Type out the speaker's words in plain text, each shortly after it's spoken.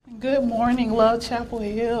Good morning, Love Chapel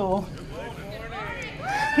Hill.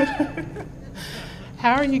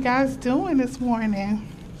 How are you guys doing this morning?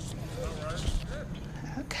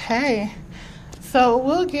 Okay, so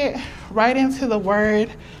we'll get right into the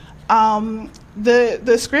word.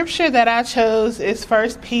 The scripture that I chose is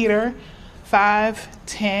 1 Peter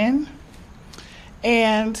 5:10,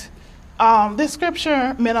 and this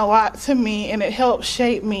scripture meant a lot to me, and it helped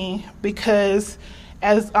shape me because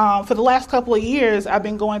as for the last couple of years, I've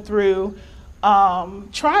been going through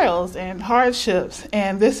trials and hardships,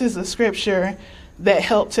 and this is a scripture that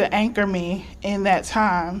helped to anchor me in that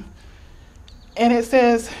time. And it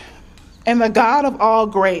says, "And the God of all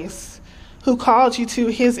grace, who called you to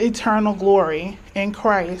his eternal glory in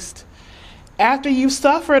Christ, after you've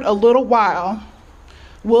suffered a little while,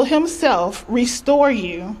 will himself restore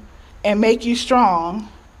you and make you strong,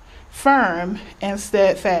 firm, and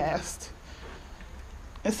steadfast."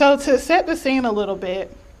 And so to set the scene a little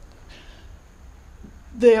bit,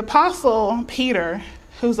 the Apostle Peter,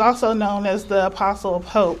 who's also known as the Apostle of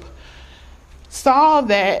Hope, saw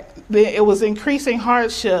that it was increasing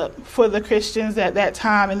hardship for the Christians at that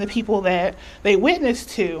time and the people that they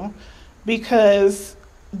witnessed to, because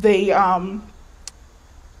the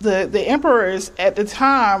emperors at the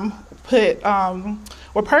time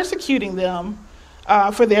were persecuting them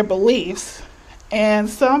for their beliefs, and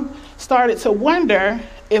some started to wonder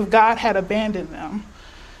if God had abandoned them.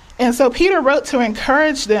 And so Peter wrote to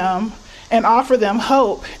encourage them and offer them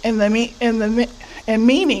hope and meaning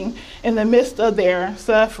in the midst of their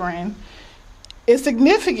suffering. It's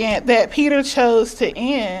significant that Peter chose to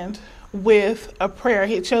end with a prayer.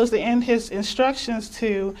 He chose to end his instructions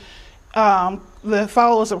to the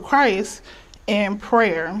followers of Christ in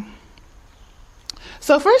prayer.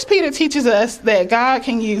 So 1 Peter teaches us that God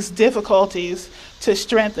can use difficulties to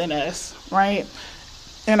strengthen us, right,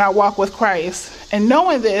 in our walk with Christ. And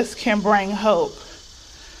knowing this can bring hope.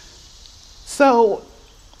 So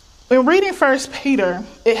when reading 1 Peter,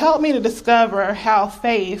 it helped me to discover how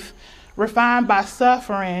faith, refined by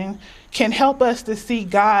suffering, can help us to see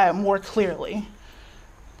God more clearly.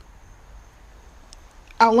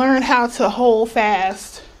 I learned how to hold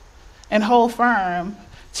fast and hold firm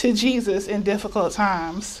to Jesus in difficult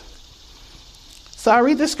times. So I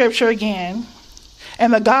read the scripture again.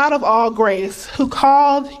 "And the God of all grace, who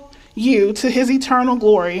called you to his eternal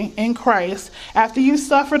glory in Christ, after you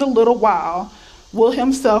suffered a little while, will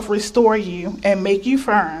himself restore you and make you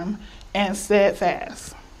firm and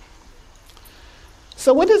steadfast."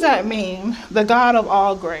 So what does that mean, the God of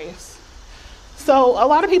all grace? So a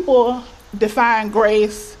lot of people define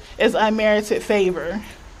grace as unmerited favor,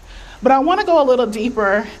 but I want to go a little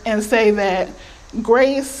deeper and say that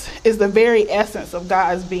grace is the very essence of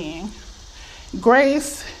God's being.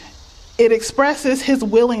 Grace, it expresses his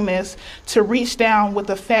willingness to reach down with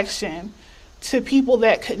affection to people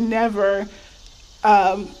that could never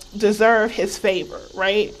deserve his favor,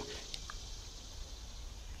 right?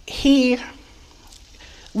 He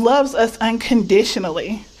loves us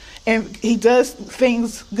unconditionally, and he does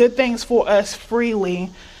good things for us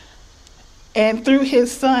freely. And through his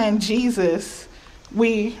son, Jesus,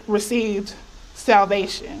 we received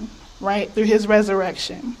salvation, right, through his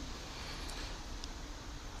resurrection.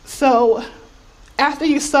 So after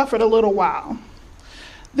you suffered a little while,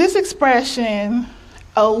 this expression,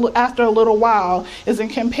 after a little while, is in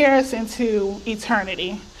comparison to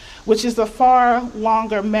eternity, which is a far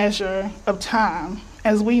longer measure of time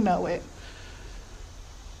as we know it.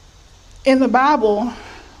 In the Bible,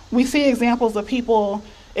 we see examples of people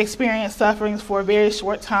experience sufferings for a very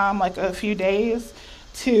short time, like a few days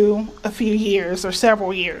to a few years or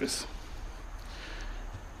several years.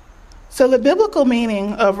 So the biblical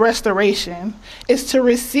meaning of restoration is to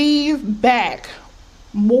receive back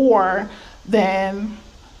more than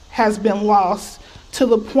has been lost, to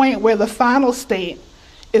the point where the final state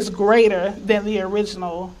is greater than the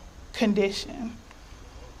original condition.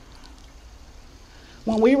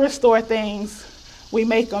 When we restore things, we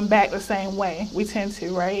make them back the same way. We tend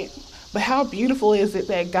to, right? But how beautiful is it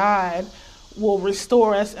that God will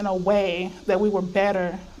restore us in a way that we were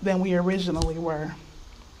better than we originally were?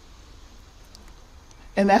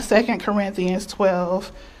 And that's 2 Corinthians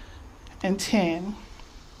 12:10.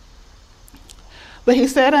 "But he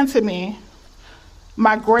said unto me,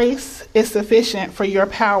 My grace is sufficient for your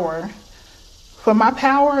power, for my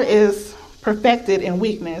power is perfected in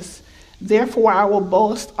weakness. Therefore I will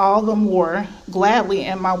boast all the more gladly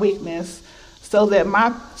in my weakness, so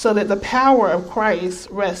that the power of Christ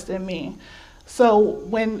rests in me." So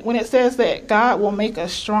when it says that God will make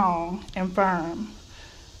us strong and firm,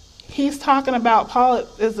 he's talking about, Paul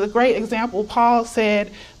is a great example. Paul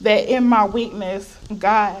said that in my weakness,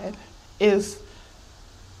 God is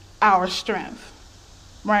our strength,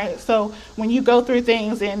 right? So when you go through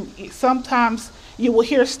things, and sometimes you will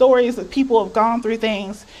hear stories that people have gone through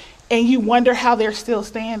things and you wonder how they're still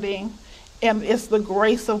standing. And it's the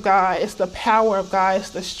grace of God, it's the power of God, it's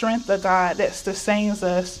the strength of God that sustains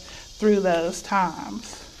us through those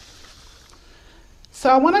times. So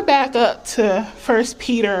I want to back up to 1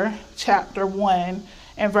 Peter chapter 1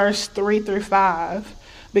 and verse 3 through 5,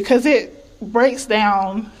 because it breaks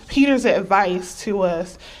down Peter's advice to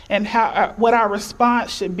us and how what our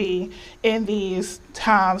response should be in these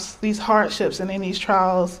times, these hardships, and in these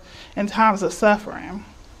trials and times of suffering.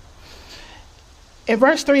 In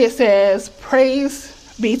verse 3 it says,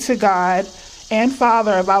 "Praise be to God and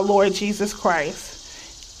Father of our Lord Jesus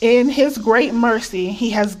Christ. In his great mercy, he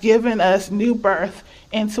has given us new birth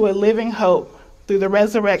into a living hope through the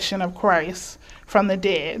resurrection of Christ from the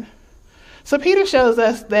dead." So Peter shows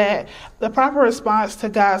us that the proper response to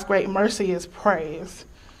God's great mercy is praise.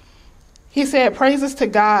 He said, praises to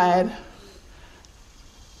God,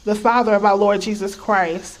 the Father of our Lord Jesus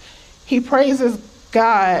Christ. He praises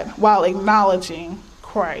God while acknowledging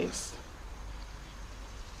Christ.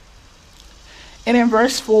 And in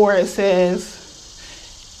verse 4 it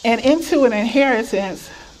says, "And into an inheritance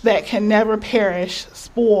that can never perish,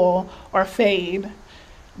 spoil, or fade.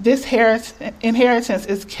 This inheritance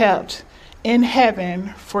is kept in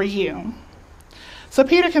heaven for you." So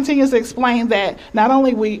Peter continues to explain that not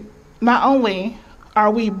only are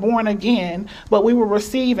we born again, but we will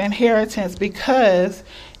receive inheritance because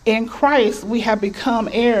in Christ we have become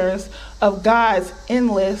heirs of God's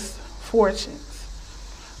endless fortunes.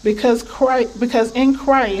 Because in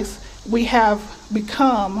Christ we have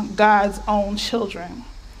become God's own children.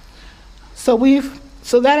 So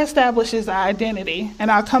that establishes our identity,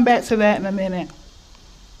 and I'll come back to that in a minute.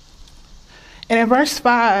 And in verse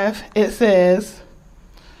 5 it says,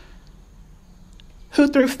 "Who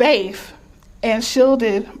through faith and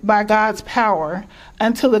shielded by God's power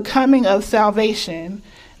until the coming of salvation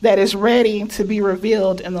that is ready to be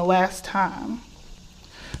revealed in the last time."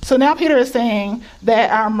 So now Peter is saying that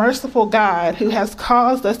our merciful God, who has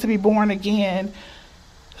caused us to be born again,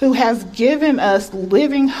 who has given us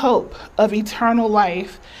living hope of eternal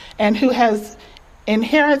life, and who has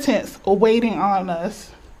inheritance awaiting us,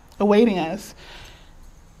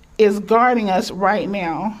 is guarding us right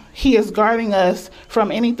now. He is guarding us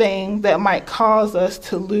from anything that might cause us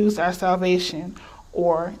to lose our salvation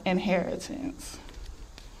or inheritance.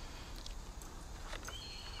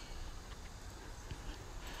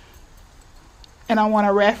 And I want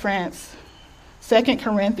to reference 2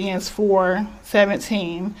 Corinthians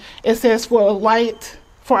 4:17. It says, For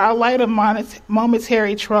our light of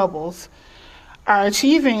momentary troubles are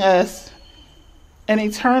achieving us an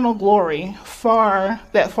eternal glory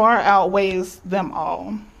that far outweighs them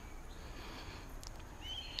all."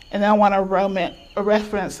 And then I want to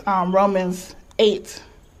reference Romans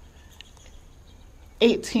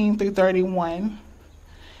 8:18 through 31.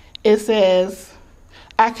 It says,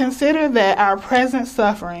 "I consider that our present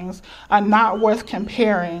sufferings are not worth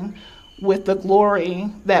comparing with the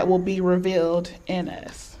glory that will be revealed in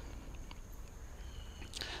us."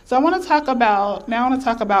 So I want to talk about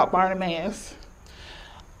Bartimaeus.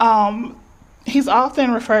 He's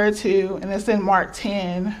often referred to, and it's in Mark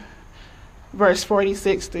 10, verse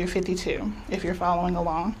 46 through 52, if you're following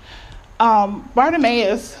along.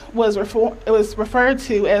 Bartimaeus was referred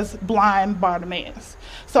to as blind Bartimaeus.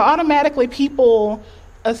 So automatically people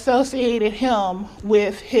identified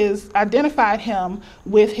him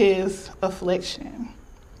with his affliction.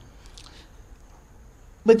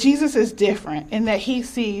 But Jesus is different in that he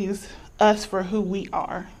sees us for who we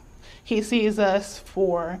are. He sees us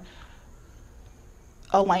for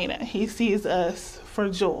Elena. He sees us for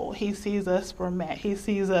Joel. He sees us for Matt. He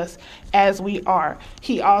sees us as we are.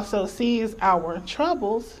 He also sees our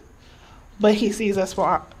troubles, but he sees us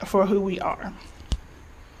for who we are.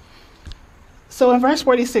 So in verse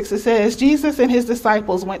 46 it says, "Jesus and his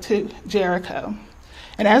disciples went to Jericho,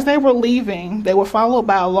 and as they were leaving, they were followed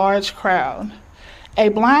by a large crowd. A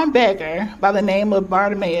blind beggar by the name of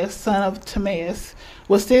Bartimaeus, son of Timaeus,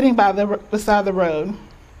 was sitting beside the road.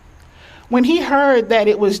 When he heard that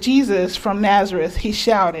it was Jesus from Nazareth, he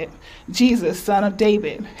shouted, 'Jesus, son of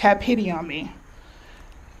David, have pity on me.'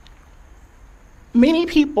 Many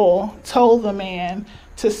people told the man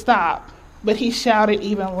to stop, but he shouted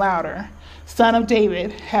even louder, 'Son of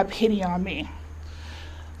David, have pity on me.'"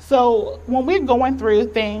 So when we're going through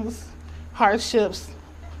things, hardships,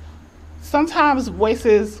 sometimes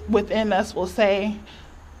voices within us will say,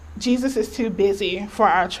 Jesus is too busy for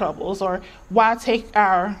our troubles, or why take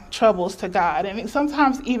our troubles to God? And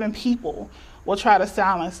sometimes even people will try to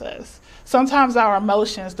silence us. Sometimes our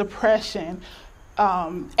emotions, depression,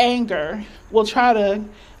 anger, will try to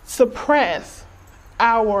suppress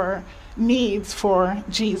our needs for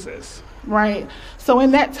Jesus, right? So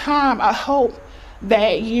in that time, I hope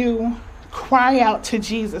that you cry out to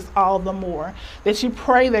Jesus all the more, that you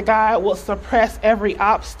pray that God will suppress every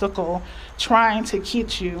obstacle trying to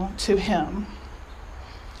get you to him.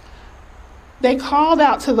 They called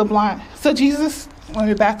out to the blind. So Jesus, let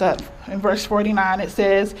me back up. In verse 49, it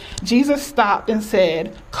says, Jesus stopped and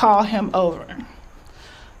said, call him over.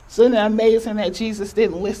 So isn't it amazing that Jesus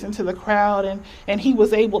didn't listen to the crowd and he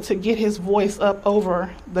was able to get his voice up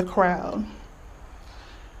over the crowd?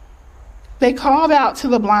 They called out to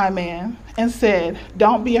the blind man and said,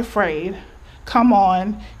 don't be afraid. Come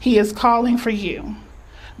on, he is calling for you.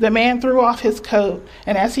 The man threw off his coat,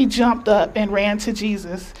 and as he jumped up and ran to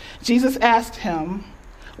Jesus, Jesus asked him,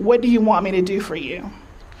 what do you want me to do for you?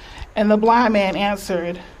 And the blind man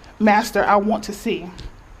answered, Master, I want to see.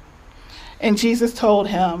 And Jesus told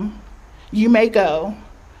him, you may go,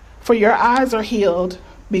 for your eyes are healed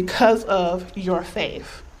because of your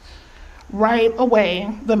faith. Right away,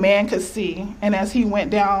 the man could see, and as he went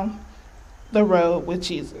down the road with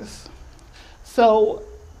Jesus. So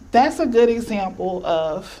that's a good example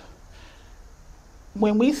of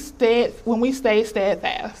when we stay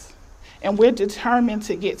steadfast and we're determined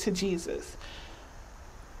to get to Jesus.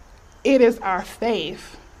 It is our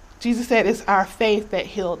faith. Jesus said it's our faith that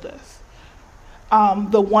healed us.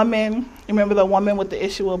 Remember the woman with the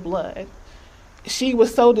issue of blood? She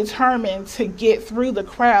was so determined to get through the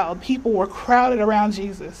crowd. People were crowded around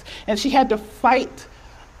Jesus, and she had to fight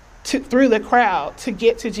through the crowd to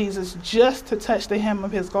get to Jesus, just to touch the hem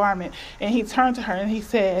of his garment. And he turned to her and he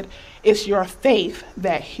said, it's your faith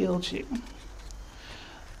that healed you.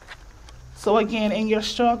 So again, in your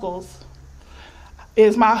struggles, it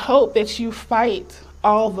is my hope that you fight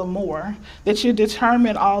all the more, that you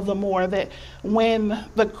determine all the more, that when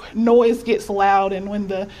the noise gets loud and when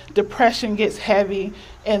the depression gets heavy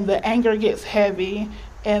and the anger gets heavy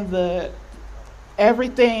and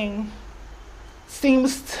everything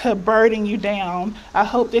seems to burden you down, I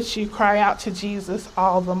hope that you cry out to Jesus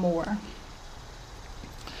all the more.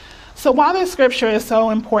 So why this scripture is so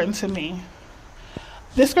important to me?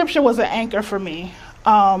 This scripture was an anchor for me.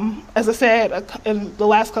 As I said, in the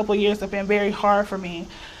last couple of years have been very hard for me.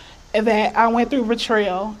 That I went through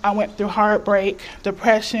betrayal, I went through heartbreak,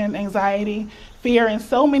 depression, anxiety, fear, and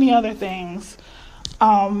so many other things.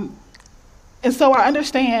 And so I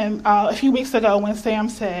understand a few weeks ago when Sam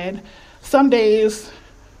said, some days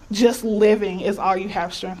just living is all you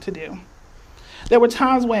have strength to do. There were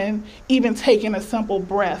times when even taking a simple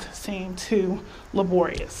breath seemed too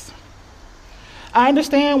laborious. I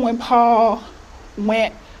understand when Paul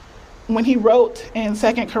when he wrote in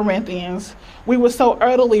 2 Corinthians, we were so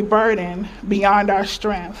utterly burdened beyond our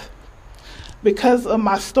strength. Because of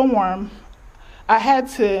my storm, I had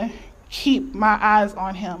to keep my eyes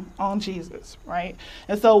on him, on Jesus, right?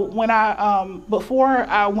 And so when before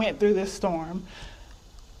I went through this storm,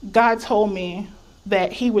 God told me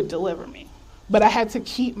that he would deliver me. But I had to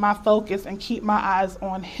keep my focus and keep my eyes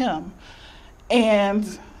on him. And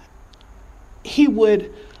he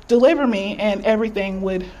would deliver me and everything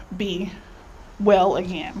would be well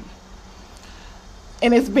again.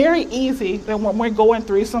 And it's very easy that when we're going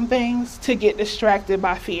through some things to get distracted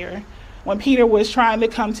by fear. When Peter was trying to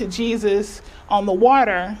come to Jesus on the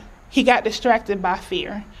water, he got distracted by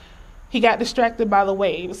fear. He got distracted by the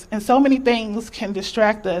waves. And so many things can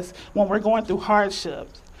distract us when we're going through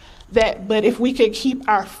hardships. But if we could keep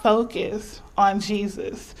our focus on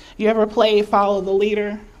Jesus. You ever played Follow the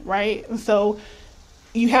Leader, right? And so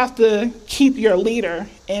you have to keep your leader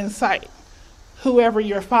in sight, whoever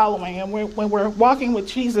you're following. And when we're walking with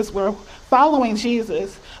Jesus, we're following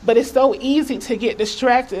Jesus, but it's so easy to get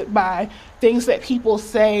distracted by things that people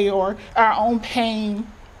say or our own pain,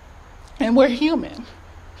 and we're human.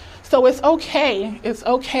 So it's okay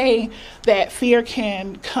that fear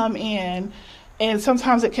can come in, and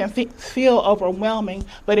sometimes it can feel overwhelming,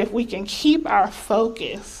 but if we can keep our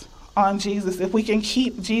focus on Jesus, if we can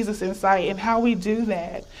keep Jesus in sight, and how we do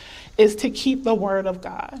that is to keep the word of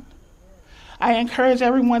God. I encourage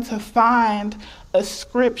everyone to find a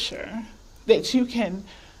scripture that you can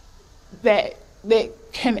that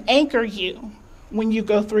can anchor you when you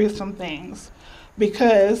go through some things,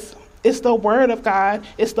 because It's the word of God.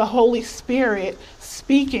 It's the Holy Spirit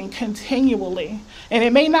speaking continually. And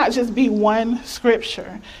it may not just be one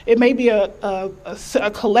scripture. It may be a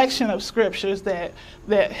collection of scriptures that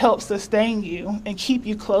help sustain you and keep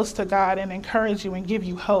you close to God and encourage you and give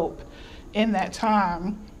you hope in that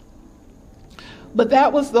time. But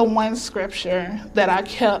that was the one scripture that I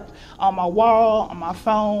kept on my wall, on my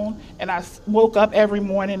phone, and I woke up every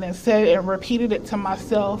morning and said and repeated it to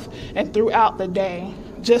myself and throughout the day,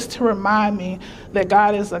 just to remind me that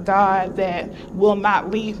God is a God that will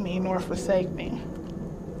not leave me nor forsake me.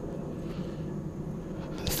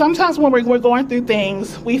 Sometimes when we're going through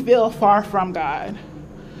things, we feel far from God.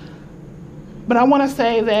 But I want to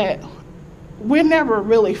say that we're never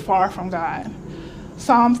really far from God.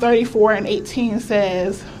 Psalm 34:18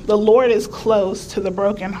 says, "The Lord is close to the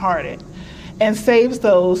brokenhearted and saves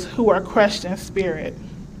those who are crushed in spirit."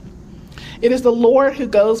 It is the Lord who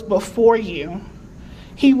goes before you.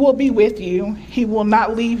 He will be with you. He will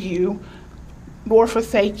not leave you nor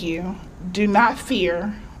forsake you. Do not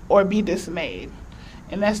fear or be dismayed.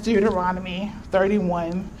 And that's Deuteronomy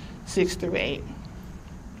 31:6-8.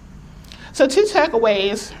 So 2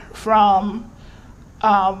 takeaways from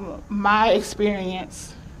my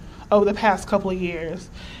experience over the past couple of years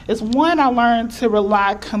is, one, I learned to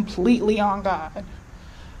rely completely on God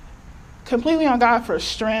for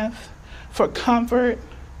strength, for comfort,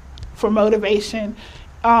 for motivation.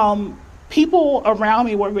 People around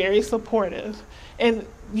me were very supportive, and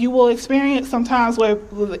you will experience sometimes where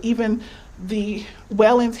even the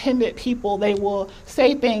well-intended people, they will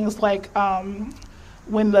say things like,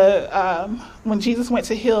 when Jesus went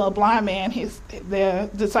to heal a blind man, the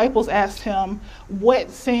disciples asked him, what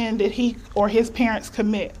sin did he or his parents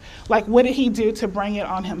commit? Like, what did he do to bring it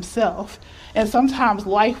on himself? And sometimes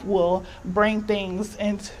life will bring things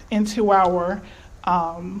into our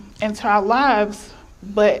lives,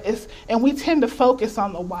 and we tend to focus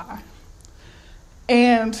on the why.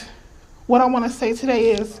 And what I want to say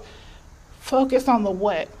today is focus on the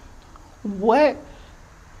what. What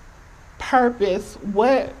purpose,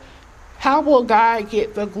 how will God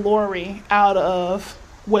get the glory out of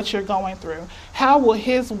what you're going through? How will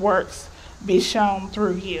his works be shown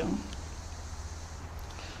through you?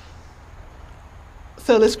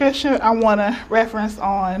 So the scripture I want to reference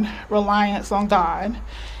on reliance on God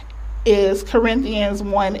is Corinthians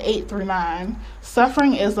 1:8-9.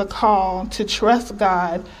 Suffering is a call to trust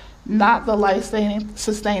God, not the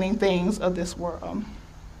life-sustaining things of this world.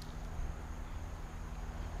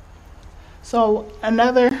 So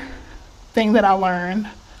another thing that I learned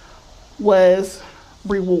was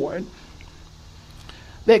reward.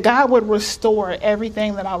 That God would restore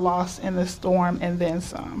everything that I lost in the storm and then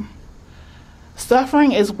some.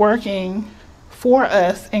 Suffering is working for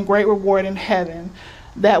us in great reward in heaven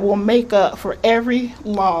that will make up for every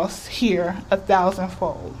loss here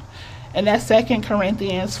 1,000-fold. And that's 2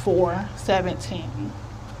 Corinthians 4:17.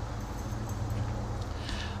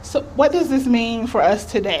 So what does this mean for us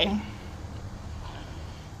today?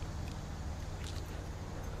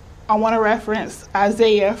 I want to reference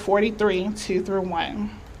Isaiah 43:2-1.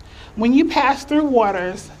 When you pass through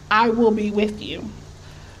waters, I will be with you.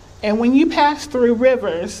 And when you pass through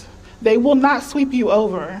rivers, they will not sweep you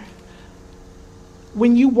over.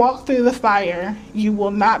 When you walk through the fire, you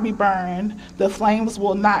will not be burned. The flames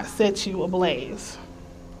will not set you ablaze.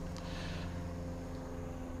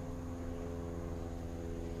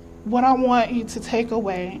 What I want you to take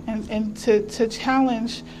away and to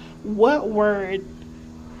challenge, what word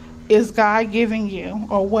is God giving you,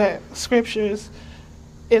 or what scriptures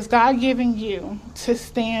is God giving you to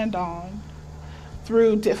stand on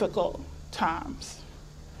through difficult times?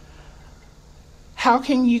 How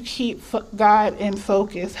can you keep God in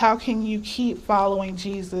focus? How can you keep following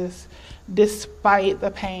Jesus despite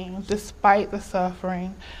the pain, despite the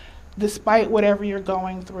suffering, despite whatever you're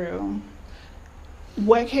going through?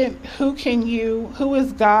 Who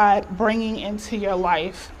is God bringing into your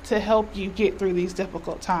life to help you get through these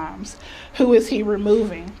difficult times? Who is he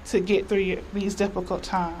removing to get through these difficult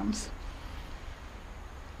times?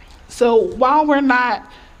 So while we're not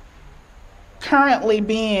currently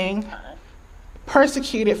being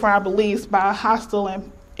persecuted for our beliefs by hostile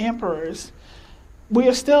emperors, we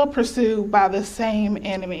are still pursued by the same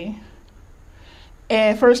enemy.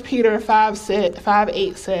 And 1 Peter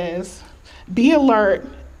 5:8 says, "Be alert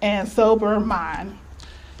and sober mind.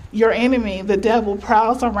 Your enemy, the devil,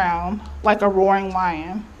 prowls around like a roaring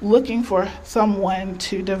lion, looking for someone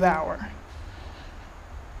to devour."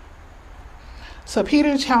 So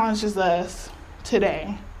Peter challenges us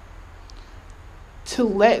today to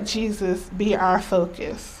let Jesus be our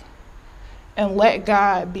focus and let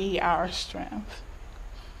God be our strength.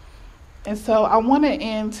 And so I want to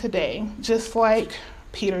end today, just like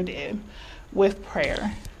Peter did, with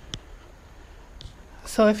prayer.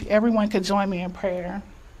 So if everyone could join me in prayer.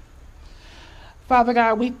 Father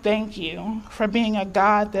God, we thank you for being a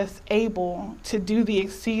God that's able to do the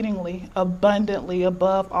exceedingly abundantly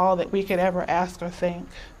above all that we could ever ask or think.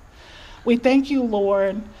 We thank you,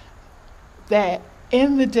 Lord, that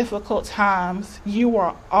in the difficult times, you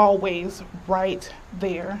are always right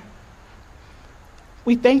there.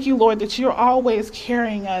 We thank you, Lord, that you're always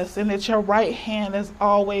carrying us and that your right hand is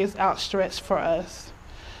always outstretched for us.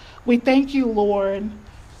 We thank you, Lord,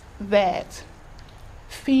 that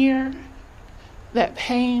fear, that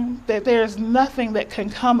pain, that there's nothing that can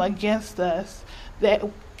come against us that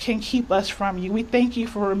can keep us from you. We thank you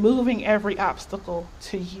for removing every obstacle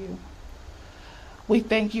to you. We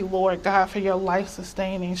thank you, Lord God, for your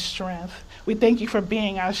life-sustaining strength. We thank you for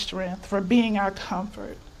being our strength, for being our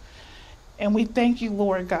comfort. And we thank you,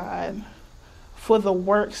 Lord God, for the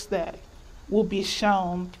works that will be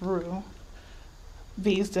shown through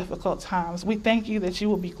these difficult times. We thank you that you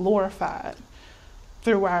will be glorified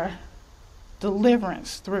through our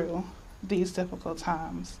deliverance through these difficult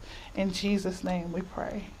times. In Jesus' name we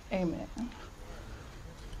pray. Amen.